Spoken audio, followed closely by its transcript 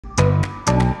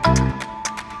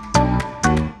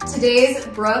today's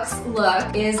Brooke's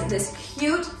look is this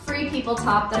cute Free People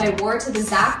top that I wore to the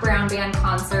Zac Brown Band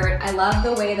concert. I love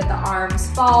the way that the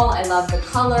arms fall. I love the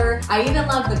color. I even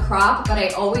love the crop, but I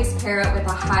always pair it with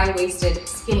a high-waisted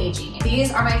skinny jean.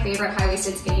 These are my favorite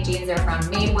high-waisted skinny jeans. They're from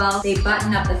Madewell. They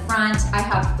button up the front. I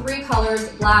have 3 colors,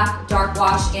 black, dark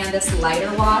wash, and this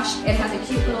lighter wash. It has a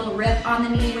cute little rip on the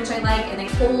knee, which I like, and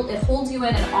it holds you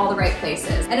in all the right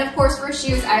places. And of course, for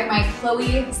shoes, I have my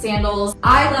Chloe sandals.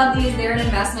 I love these. They're an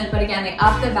investment, but again, they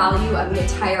up the value of the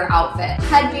entire outfit.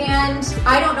 Headband,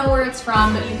 I don't know where it's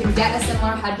from, but you can get a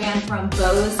similar headband from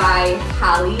Bose by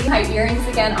Hallie. My earrings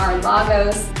again are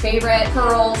Lagos. Favorite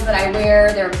pearls that I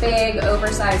wear, they're big,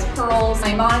 oversized pearls.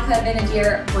 My Monica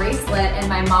Vinadir bracelet and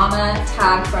my Mama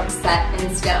tag from Set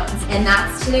in Stones. And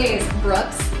that's today's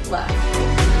Brooke's look.